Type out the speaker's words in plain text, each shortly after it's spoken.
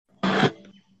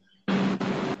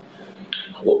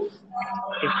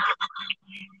Hey,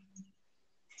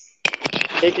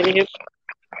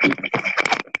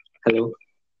 Hello.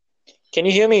 can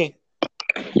you hear me?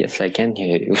 Yes, I can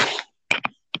hear you.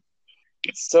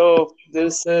 So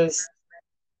this is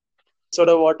sort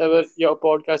of whatever your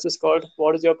podcast is called.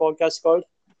 What is your podcast called?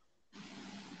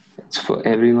 It's for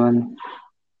everyone,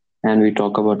 and we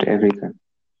talk about everything.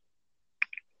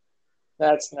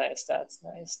 That's nice. That's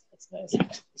nice. That's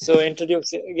nice. So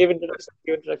give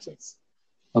introductions.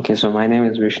 Okay, so my name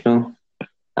is Vishnu.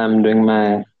 I'm doing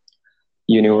my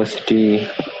university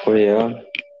for a year.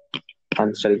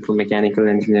 I'm studying for mechanical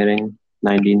engineering.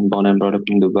 19, born and brought up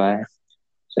in Dubai.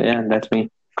 So yeah, that's me.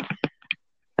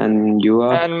 And you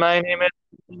are? And my name is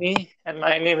Anthony. And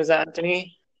my name is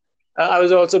Anthony. I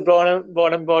was also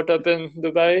born and brought up in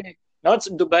Dubai. Not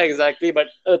Dubai exactly, but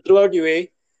throughout UAE.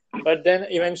 But then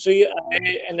eventually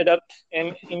I ended up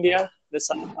in India, the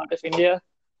southern part of India,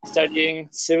 studying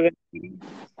civil engineering.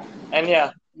 And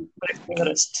yeah, explain the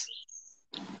rest.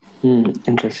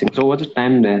 Interesting. So what's the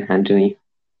time there, Anthony?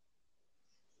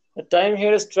 The time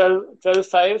here is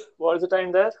 12:05. What is the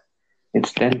time there?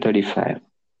 It's 10:35.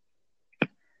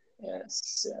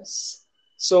 Yes, yes.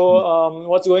 So,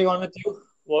 what's going on with you?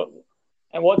 What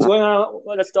and what's going on?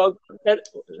 Well, let's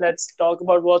talk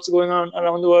about what's going on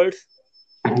around the world.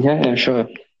 Yeah, sure.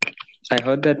 I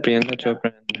heard that Priyanka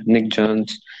Chopra and Nick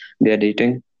Jones, they are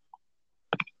dating.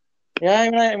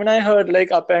 Yeah, when I heard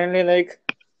like apparently like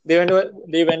they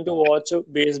went to watch a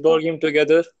baseball game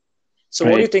together. So,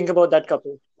 what do you Right. think about that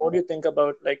couple? What do you think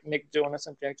about like Nick Jonas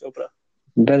and Priyanka Chopra?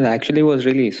 Well, actually, it was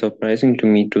really surprising to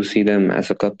me to see them as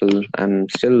a couple. I'm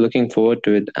still looking forward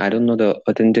to it. I don't know the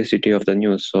authenticity of the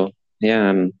news, so yeah,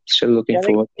 I'm still looking Yeah, like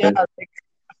forward to yeah, it.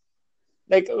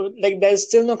 like there's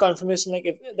still no confirmation. Like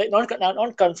if like,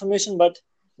 not confirmation, but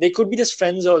they could be just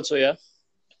friends also. Yeah.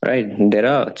 Right, there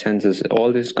are chances.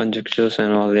 All these conjectures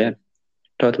and all, yeah,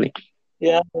 totally.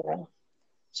 Yeah. Yeah.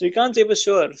 So you can't say for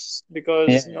sure Yeah,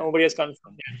 because yeah. nobody has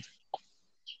confirmed yet.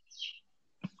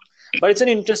 But it's an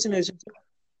interesting relationship.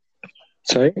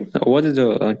 Sorry, what is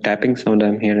the tapping sound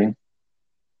I'm hearing?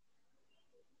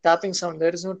 Tapping sound.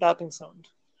 There is no tapping sound.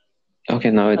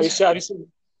 Okay, now Are you it's sure? Are you sure?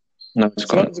 now it's It's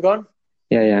gone. gone. It's gone.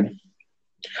 Yeah, yeah.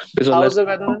 So How's let's the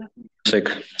talk about weather?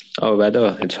 music. Oh,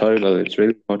 weather, it's horrible. It's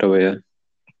really hot over here.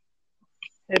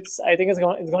 It's. I think it's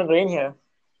going. It's going to rain here.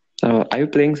 Are you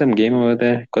playing some game over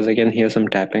there? Because I can hear some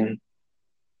tapping.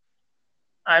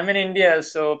 I'm in India,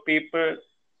 so people.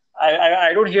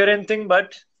 I don't hear anything.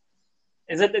 But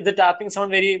is the tapping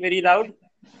sound very loud?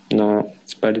 No,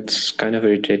 but it's kind of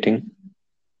irritating.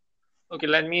 Okay,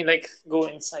 let me like go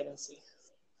inside and see.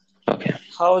 Okay.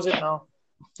 How is it now?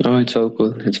 Oh, it's all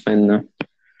cool. It's fine now.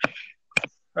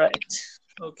 Right.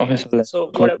 Okay, Okay. so let's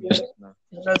So talk about music now.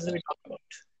 what else do we talk about?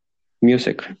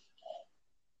 Music,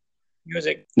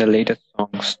 Music. the latest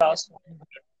songs. Last.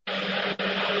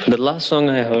 The last song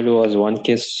I heard was One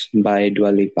Kiss by Dua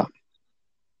Lipa.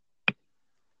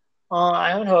 I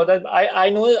haven't heard that. I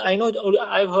know.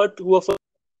 I've heard two of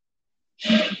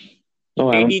Oh,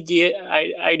 I haven't. IDGAF.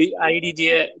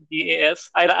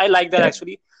 I like that Yeah.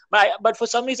 actually, but for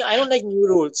some reason I don't like new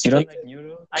rules. You don't Like like new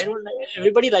rules? I don't like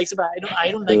everybody likes it, but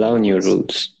I don't I like new love new rules.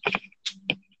 rules.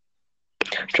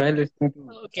 Try listening to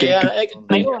Okay, Skate yeah, to Be like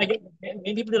I Lonely. know I get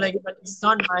many people do like it, but it's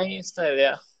not my style.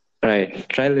 Yeah, Right.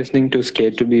 Try listening to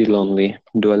Skate to Be Lonely,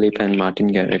 Dua Lipa and Martin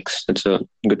Garrix. It's a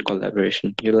good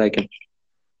collaboration. You like it?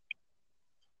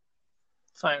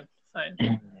 fine,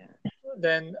 fine.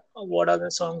 Then what other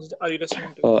songs are you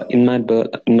listening to? In My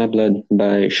Blood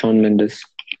by Shawn Mendes.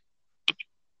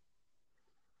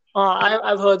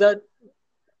 I've heard that.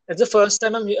 It's the first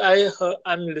time I'm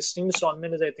listening to Shawn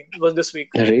Mendes. I think it was this week.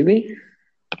 Really?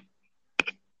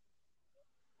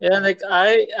 Yeah, like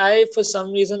I for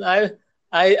some reason I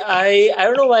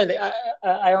don't know why. Like,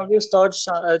 I always thought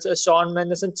Shawn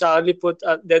Mendes and Charlie Puth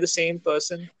they're the same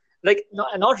person. Like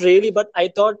not really, but I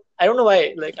thought I don't know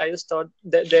why. Like I just thought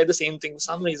that they're the same thing for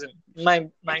some reason. My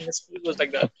mind was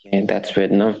like that. Okay, that's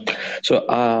weird. No.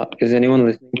 So, is anyone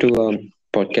listening to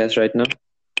podcast right now?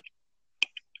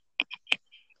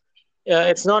 Yeah,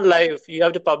 it's not live. You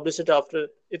have to publish it after.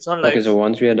 It's not Okay, so live.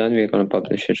 once we are done, we're gonna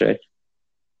publish it, right?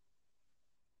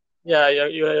 Yeah,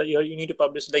 you need to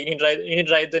publish it. Like you need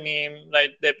to write the name,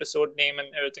 write the episode name and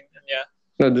everything. And yeah,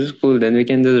 No, this is cool. Then we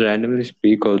can just randomly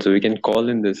speak. Also, we can call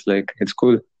in this. Like, it's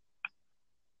cool.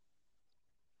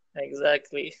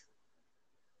 exactly.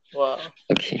 Wow.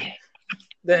 Okay.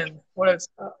 Then what else?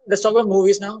 Let's talk about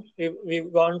movies now.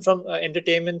 We've gone from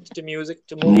entertainment to music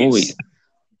to Movie. movies.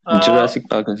 Uh, Jurassic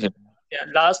Park is it? yeah,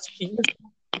 last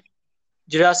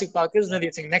Jurassic Park is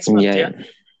releasing next Yeah, month. yeah.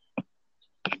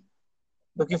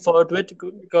 Yeah, looking forward to it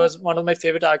because one of my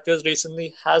favorite actors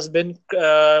recently has been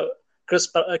Chris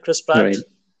Pratt. Right.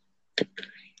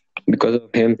 Because of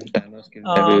him, Thanos killed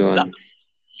Um, la- everyone.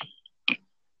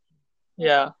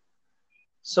 yeah.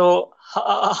 So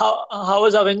how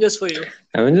was Avengers for you?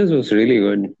 Avengers was really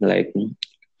good. Like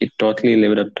it totally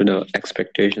lived up to the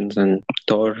expectations, and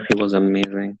Thor, he was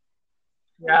amazing.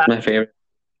 Yeah. My favorite.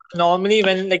 Normally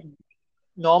when like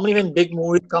normally when big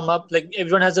movies come up, like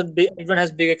everyone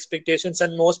has big expectations,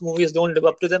 and most movies don't live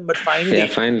up to them. But Yeah, finally,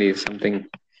 finally something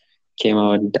came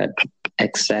out that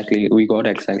exactly we got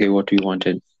exactly what we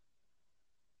wanted.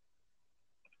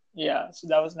 yeah. So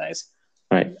that was nice.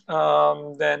 Right.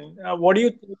 Then what do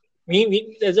you?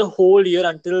 There's a whole year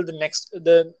until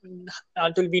the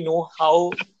until we know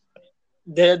how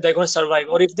they're going to survive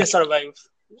or if they survive.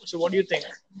 So what do you think?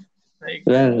 Like,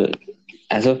 Well,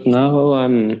 as of now,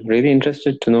 I'm really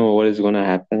interested to know what is going to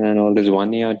happen, and all this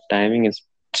 1 year timing is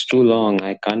it's too long.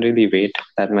 I can't really wait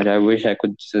that much. I wish I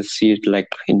could just see it like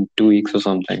in 2 weeks or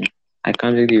something. I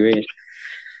can't really wait.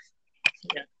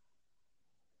 yeah,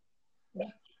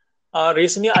 yeah.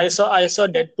 Recently, I saw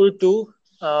Deadpool 2.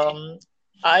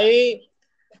 I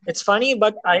It's funny,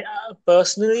 but I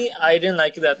personally I didn't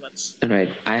like it that much.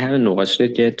 Right. I haven't watched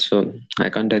it yet, so I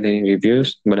can't tell any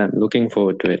reviews, but I'm looking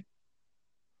forward to it.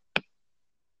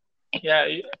 Yeah,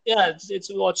 yeah,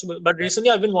 it's watchable. But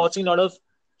recently, I've been watching a lot of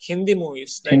Hindi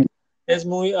movies. Like Hindi. there's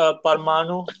movie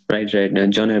Parmanu Right, right.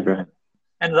 John Abraham.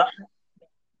 and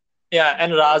yeah,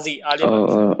 and Razi, Alia Oh,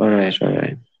 Bhatt. all right, all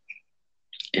right.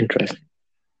 Interesting.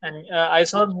 And I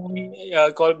saw a movie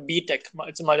called B Tech.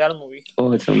 It's a Malayalam movie.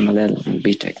 Oh, it's a Malayalam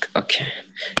B-Tech. Okay,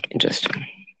 interesting.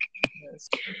 Yes.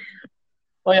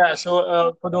 Oh yeah.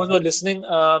 So for those who are listening,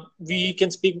 we can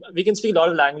speak a lot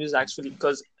of languages actually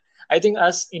because I think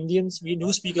as Indians we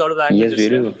do speak a lot of Yes, languages. we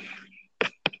Yeah, do.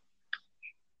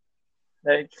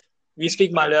 like we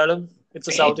speak Malayalam. It's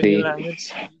a South Indian Hindi,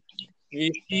 language.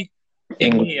 We speak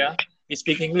English. Hindi. Yeah, we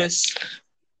speak English.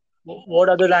 What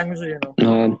other language do you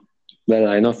know? Well,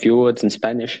 I know a few words in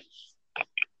Spanish.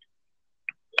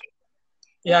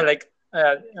 Yeah, like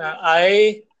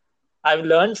I've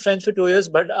learned French for 2 years,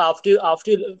 but after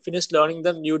you finish learning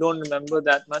them, you don't remember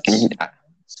that much. Mhm.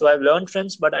 So I've learned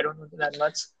French, but I don't know that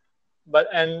much. But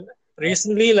and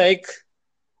recently, like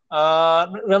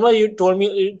remember you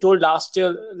told last year,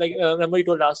 like remember you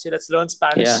told last year, let's learn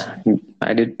Spanish. Yeah,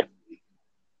 I did.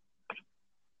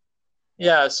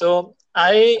 Yeah, so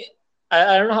I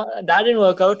don't know that didn't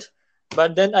work out,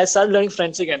 but then I started learning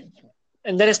French again,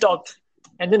 and then I stopped.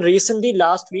 And then recently,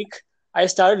 last week, I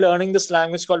started learning this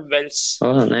language called Welsh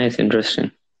Oh, nice,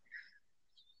 interesting.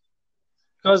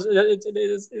 because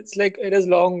it's like it has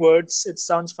long words. It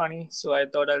sounds funny, so I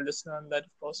thought I'll just learn that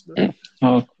if possible.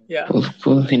 Oh, Yeah, cool,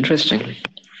 cool, interesting.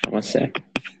 I must say.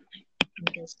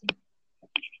 interesting.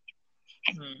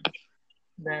 Hmm.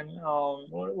 Then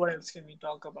what else can we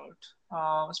talk about?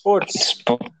 Sports.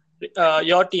 Sport.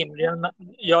 Your team,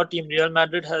 Real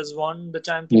Madrid has won the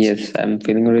Champions Yes, League. I'm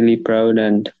feeling really proud,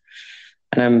 and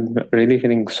I'm really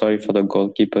feeling sorry for the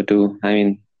goalkeeper too. I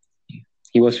mean,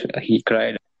 he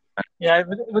cried. Yeah, it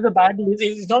was a bad.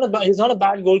 He's not a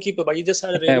bad goalkeeper, but he just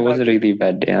had a Yeah, really it was bad a game. really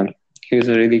bad. Yeah, he was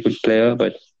a really good player,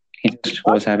 but he just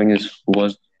But was having his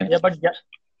worst.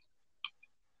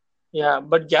 yeah,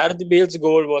 but Gareth Bale's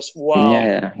goal was Yeah, wow,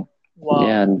 yeah, wow,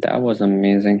 yeah. That was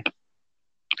amazing.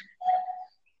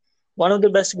 one of the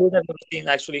best goals I've ever seen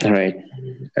actually. Right.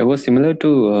 It was similar to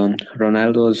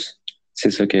Ronaldo's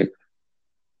scissor kick.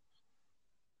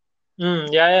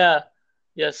 Yeah, yeah,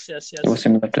 yes, yes, It was yes.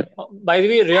 similar to. By the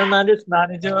way, Real Madrid's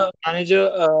manager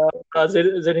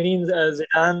Zinedine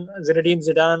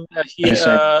Zidane, he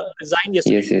Resign. resigned Yes,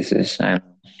 yesterday. yes, yes. Yeah.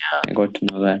 I got to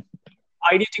know that.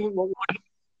 Why do you think?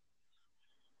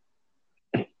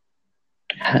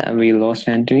 Have we lost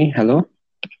Anthony? Hello?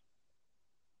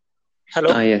 Ah,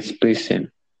 Hello. yes, please say.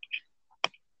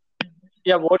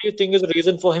 Yeah. What do you think is the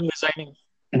reason for him resigning?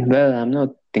 Well, I'm not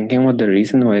thinking about the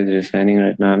reason why he's resigning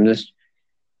right now.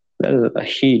 Well,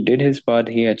 he did his part.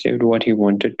 He achieved what he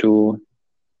wanted to.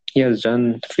 He has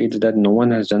done feats that no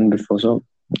one has done before. So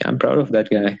I'm proud of that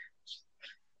guy.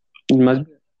 It must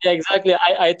be. Yeah, exactly.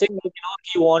 I think like,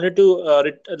 he wanted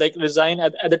to resign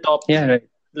at the top. Yeah, right.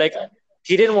 Like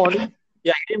he didn't want.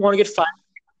 Yeah, he didn't want to get fired.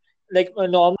 Like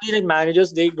normally, like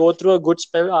managers, they go through a good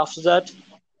spell. After that,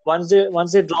 once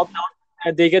they drop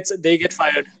down, they get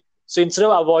fired. So instead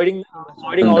of avoiding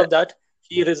And all that, of that,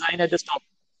 he resigned at the top.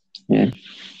 yeah.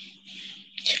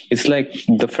 It's like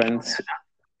the Friends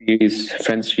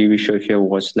TV show if you have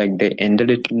watched, like they ended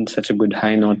it in such a good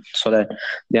high note so that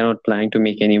they're not planning to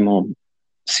make any more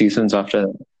seasons after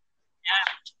that.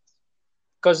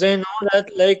 Because they know that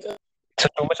like So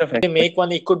too much of they make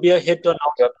one, it could be a hit or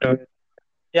not. expectation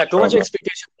Yeah, too much problem.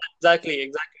 expectation. Exactly,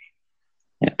 exactly,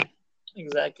 Yeah.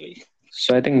 exactly.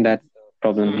 So I think that's the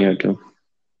problem here Hmm. too.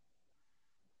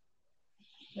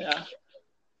 Yeah.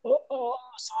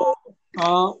 Also,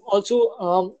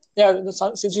 yeah.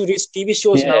 Since you reach TV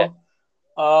shows Yeah.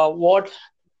 now, what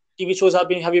TV shows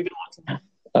have you been watching?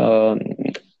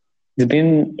 It's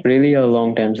been really a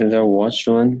long time since I watched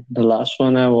one. The last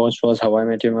one I watched was How I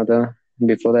Met Your Mother.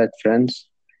 Before that, Friends.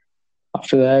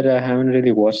 After that, I haven't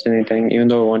really watched anything. Even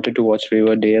though I wanted to watch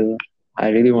Riverdale, I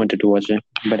really wanted to watch it,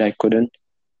 but I couldn't.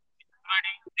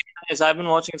 Yes, I've been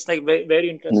watching. It's like very, very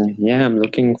And interesting. yeah, I'm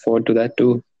looking forward to that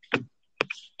too.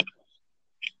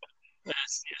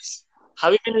 Yes, yes.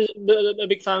 Have you been a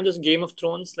big fan of this Game of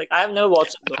Thrones? Like I have never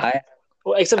watched it though, I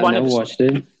oh, except I've one never episode. watched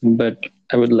it, but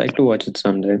I would like to watch it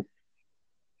someday.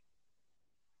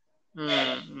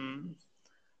 Hmm.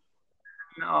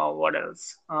 Now what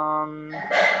else?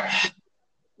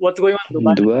 What's going on in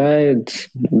Dubai? Dubai, it's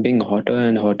being hotter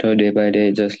and hotter day by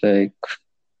day. Just like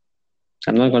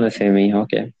I'm not gonna say me.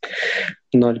 Okay,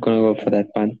 I'm not gonna go for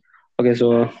that pun. Okay,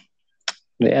 so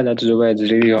yeah, that's Dubai. It's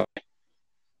really hot.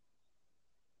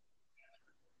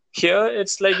 Here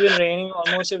it's like been raining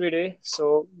almost every day,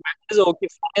 so it's okay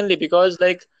finally because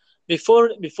like before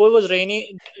it was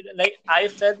rainy, like I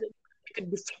felt like a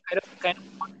different kind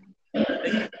of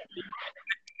like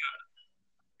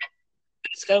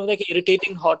it's kind of like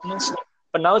irritating hotness,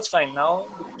 but now it's fine. Now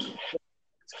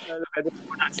the weather is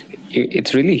good actually.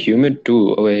 It's really humid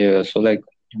too over here. So like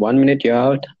 1 minute you're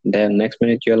out, then next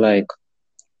minute you're like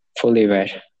fully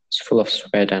wet. It's full of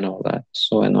sweat and all that.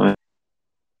 So annoying.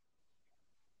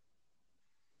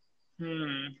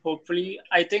 Hopefully,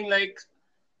 I think like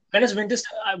when is winter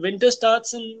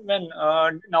starts in when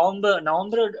Towards November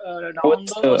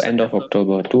the or end of September.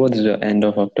 October. Towards the end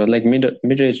of October, like mid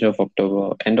range of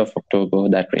October, end of October,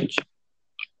 that range.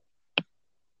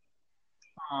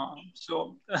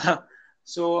 So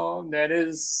so there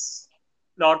is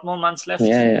a lot more months left.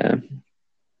 Yeah, yeah.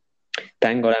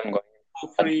 Thank God I'm going at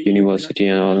Hopefully, university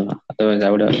and all. Otherwise, I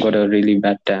would have got a really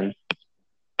bad tan.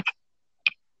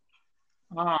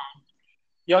 uh,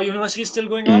 your university is still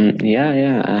going on. Yeah,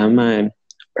 yeah. I have my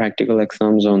practical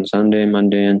exams on Sunday,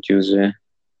 Monday, and Tuesday.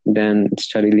 Then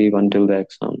study leave until the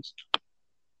exams.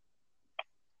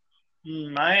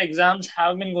 My exams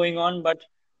have been going on, but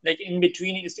like in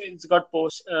between, it's got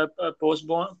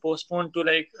postponed to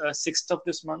like 6th of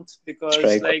this month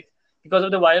Strike. because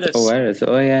of the Oh, virus. virus.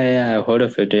 Oh, yeah, yeah. I heard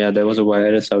of it. Yeah, there was a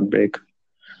virus outbreak.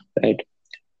 Right.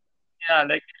 Yeah,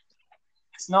 like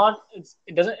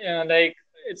it doesn't like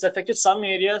it's affected some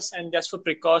areas, and just for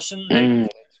precaution, like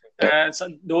Mm. so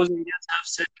those areas have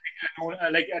said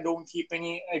like I don't keep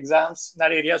any exams in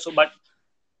that area.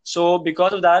 So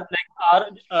because of that, like our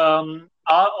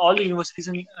all the universities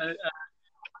in the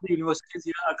universities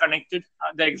here are connected.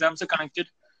 The exams are connected.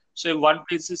 So if one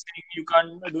place is saying you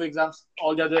can't do exams,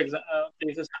 all the other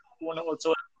places want to also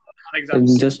have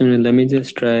exams. Just a minute. Let me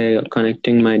just try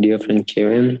connecting my dear friend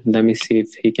Kevin. Let me see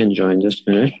if he can join. Just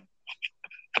a minute.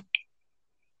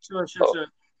 Sure, sure, Oh, sure.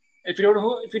 If you don't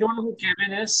know who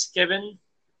Kevin is, Kevin,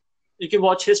 you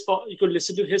could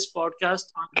listen to his podcast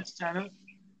on his channel.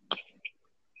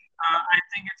 I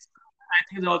think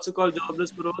it's also called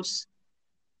Jobless Bros.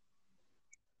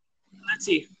 Let's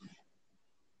see.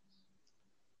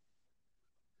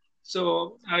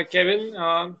 So Kevin,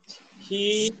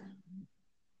 he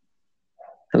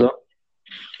hello.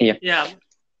 Yeah. yeah.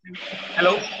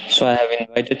 Hello. So I have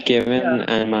invited Kevin Yeah.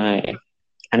 and my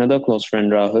another close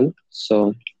friend Rahul.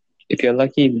 So if you're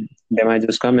lucky, they might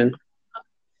just come in.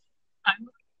 I,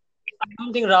 I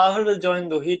don't think Rahul will join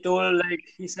though. He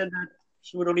said that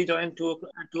he would only join at 2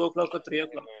 o'clock or 3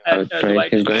 o'clock at Right. Dubai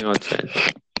He's time. going outside.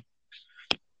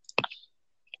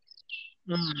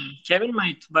 Kevin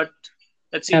might, but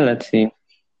let's Yeah, see. let's see.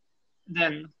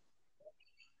 Then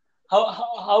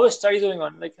how is studies going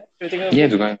on? Like everything Yeah, okay?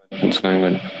 it's going good. It's going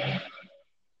good.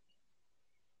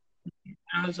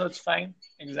 So it's fine.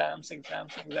 Exams are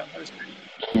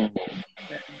studying.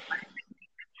 Then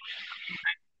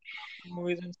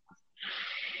movies and stuff.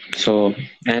 So,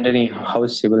 Anthony, how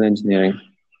is civil engineering?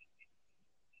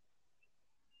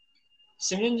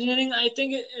 Civil engineering, I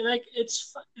think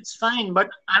it's fine, but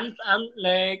I'm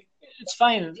like it's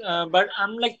fine, but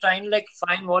I'm like trying to like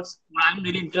find what I'm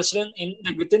really interested in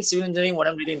like within civil engineering, what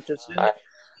I'm really interested in. I,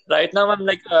 Right now, I'm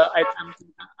like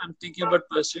I'm thinking about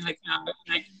pursuing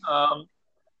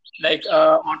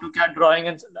AutoCAD drawing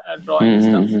and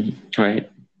stuff, right.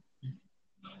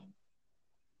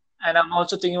 and I'm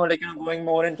also thinking about like going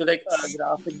more into like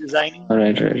graphic designing. All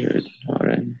right, right, right. All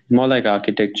right. More like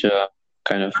architecture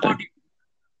kind of What thing. about you?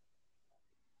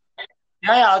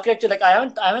 Yeah, yeah, architecture. Like I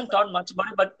haven't thought much about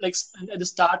it, but like at the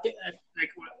starting,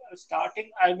 starting,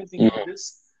 I've been thinking of Mhm. this.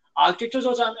 Architecture is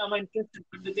also I'm interested,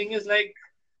 but the thing is like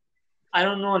I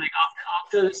don't know. Like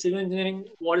after civil engineering,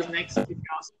 what is next? If you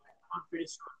ask me, I'm not pretty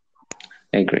sure.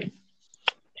 I agree.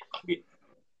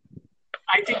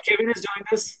 I think Kevin is doing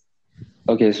this.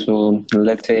 Okay, so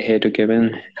let's say hey to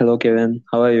Kevin. Hello, Kevin.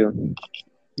 How are you?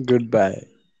 Goodbye.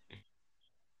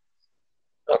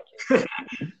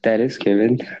 That is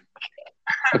Kevin.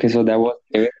 Okay, so that was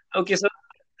Kevin. Okay, so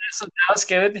that was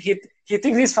Kevin. He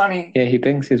thinks he's funny. Yeah, he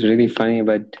thinks he's really funny,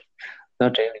 but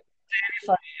not really. Really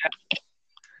funny.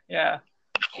 Yeah.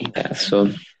 Yeah, so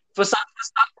For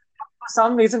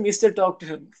some reason, we still talk to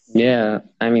him. yeah,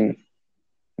 I mean,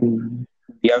 mm,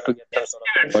 we have to get some It's sort of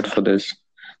weird. reward for this,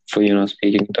 for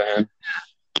speaking to him.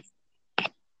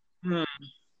 Hmm.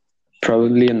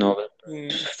 Probably a Nobel Hmm.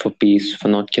 for peace for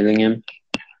not killing him.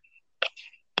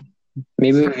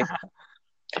 Maybe we'll get.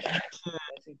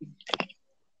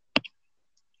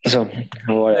 So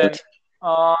what Then, else?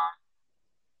 uh,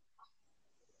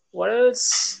 what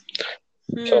else?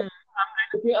 So Hmm.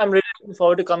 I'm really looking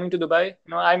forward to coming to Dubai.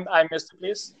 I miss the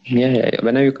place. yeah.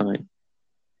 When are you coming?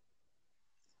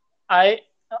 I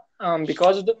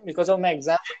because of my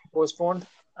exam being postponed.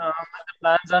 The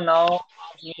plans are now of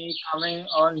me coming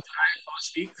on July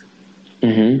first week.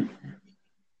 Mm-hmm.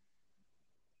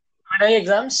 When are your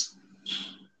exams?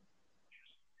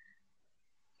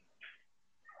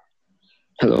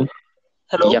 Hello.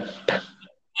 Hello. Yep. Yeah.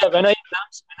 When are your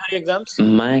exams? When are your exams?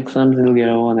 My exams will get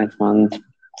over next month,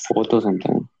 fourth or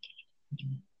something.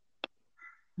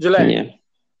 July. Yeah. Okay,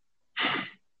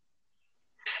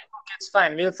 it's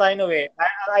fine. We'll find a way.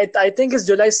 I think it's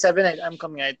July 7. I'm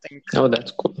coming. I think. Oh,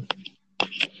 that's cool.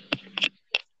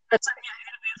 That's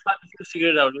we'll figure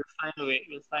it out. We'll find a way.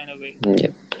 We'll find a way.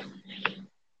 Yep.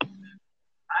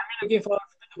 I'm looking forward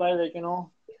to Dubai.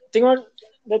 Think about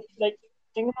that. Like,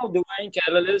 think about Dubai and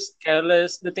Kerala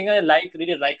is the thing I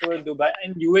really like about Dubai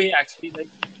and UAE actually. Like,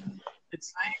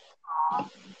 it's like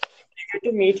you get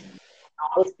to meet a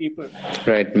lot of people.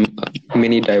 Right.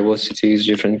 Many diversities,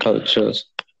 different cultures.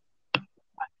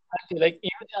 Actually, like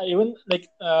even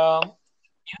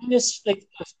just like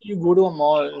if you go to a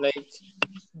mall, like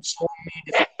so many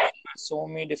different people, so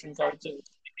many different cultures,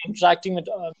 interacting with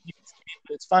people.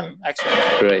 It's fun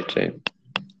actually. Right. Right.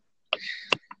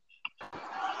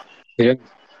 Yeah.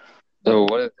 So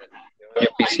what is it? You're on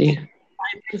your I think PC? I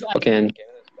think Okay. And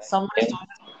somebody's doing this.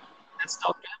 Let's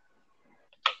talk to him.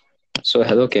 so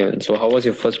hello, Kevin. So how was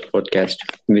your first podcast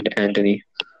with Anthony?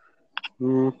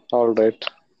 All right.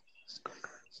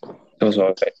 It was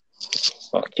all right.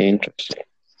 Okay, interesting.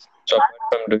 So apart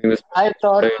from doing this I podcast, what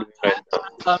thought are you doing right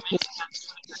now? it's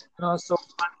amazing. So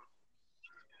fun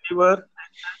we were.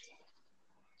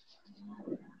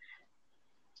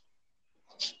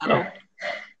 Hello,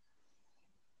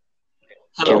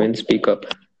 hello, Kevin, speak up.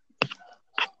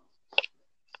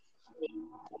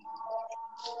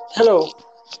 hello.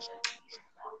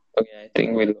 Okay, I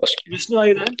think we lost Vishnu, are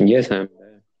you there? you. Yes, I'm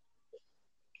there.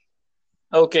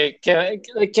 Okay,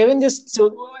 Kevin just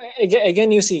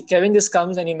again you see Kevin just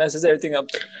comes and he messes everything up.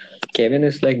 Kevin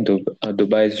is like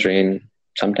Dubai's rain.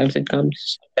 Sometimes it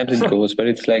comes, sometimes it goes, but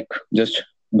it's like just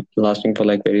lasting for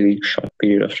like very short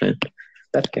period of time.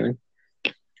 That's Kevin.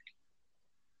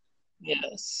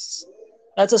 Yes,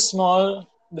 that's a small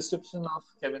description of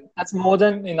Kevin. That's more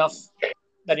than enough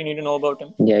that you need to know about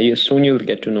him. Yeah, you'll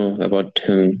get to know about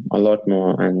him a lot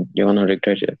more, and you're gonna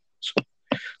regret it. So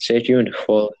stay tuned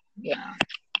for. Yeah.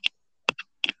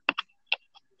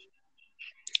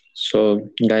 So,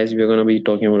 guys, we're gonna be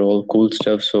talking about all cool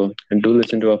stuff. So do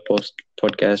listen to our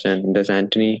podcast, and there's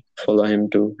Anthony. Follow him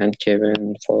too, and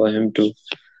Kevin. Follow him too.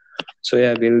 So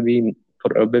yeah, we'll be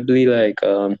probably like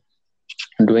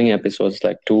doing episodes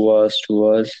like 2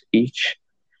 hours each,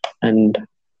 and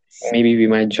maybe we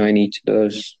might join each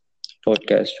other's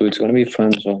podcast too. It's gonna be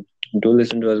fun. So do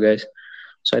listen to us, guys.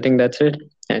 So I think that's it.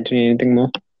 Anthony, anything more?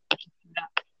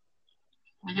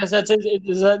 I guess that's it.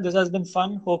 This has been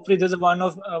fun. Hopefully, this is one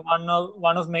of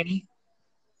many.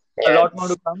 A Yeah. lot more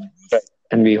to come.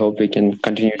 And we hope we can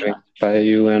continue to Yeah. inspire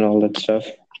you and all that stuff.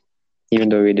 Even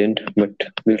though we didn't, but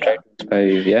we'll try Yeah. to inspire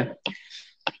you. Yeah.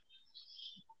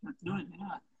 Let's do it.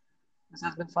 Yeah. This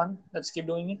has been fun. Let's keep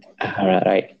doing it. All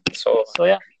right. So So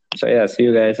yeah. so yeah. See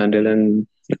you guys until then.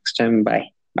 Next time. Bye.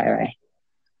 Bye. Bye.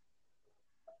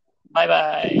 Bye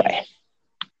bye. Bye.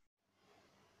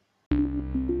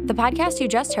 The podcast you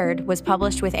just heard was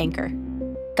published with Anchor.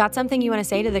 Got something you want to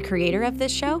say to the creator of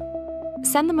this show?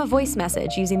 Send them a voice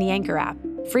message using the Anchor app,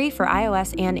 free for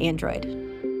iOS and Android.